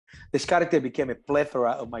This character became a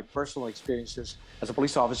plethora of my personal experiences as a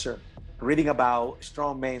police officer, reading about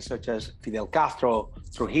strong men such as Fidel Castro,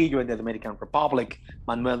 Trujillo in the Dominican Republic,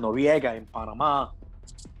 Manuel Noriega in Panama,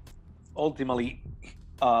 ultimately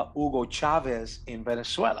Hugo Chavez in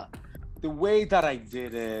Venezuela. The way that I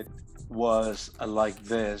did it was like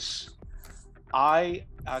this. I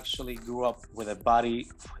actually grew up with a buddy.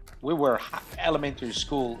 We were elementary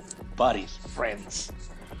school buddies, friends,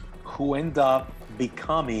 who end up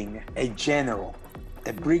becoming a general,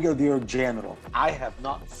 a brigadier general. I have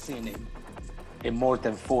not seen him in more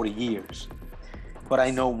than 40 years. But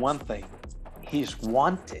I know one thing, he's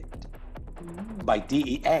wanted by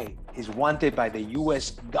DEA. He's wanted by the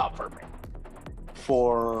US government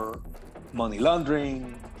for money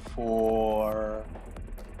laundering, for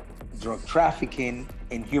drug trafficking,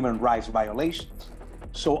 and human rights violations.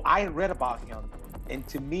 So I read about him, and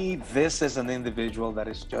to me, this is an individual that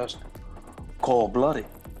is just cold-blooded.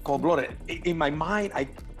 Cold-blooded. In my mind,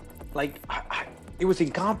 it was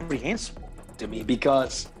incomprehensible to me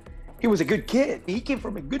because he was a good kid. He came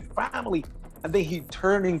from a good family, and then he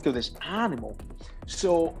turned into this animal.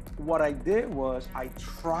 So what I did was I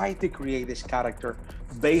tried to create this character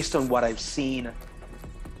based on what I've seen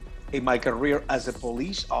in my career as a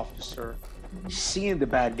police officer, seeing the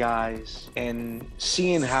bad guys and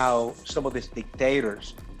seeing how some of these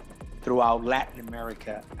dictators throughout Latin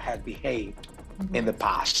America had behaved in the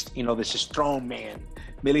past. You know, this strong man,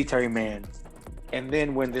 military man. And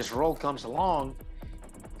then when this role comes along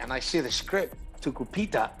and I see the script to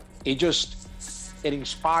Cupita, it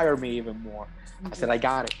inspired me even more. I said, I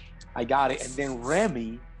got it. And then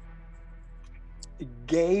Remy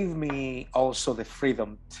gave me also the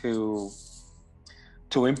freedom to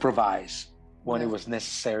improvise when it was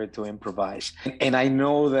necessary to improvise. And I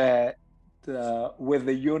know that with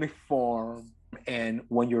the uniform and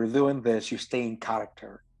when you're doing this, you stay in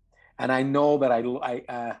character. And I know that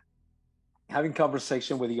I having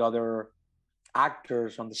conversation with the other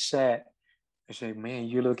actors on the set, I say, man,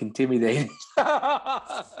 you look intimidating.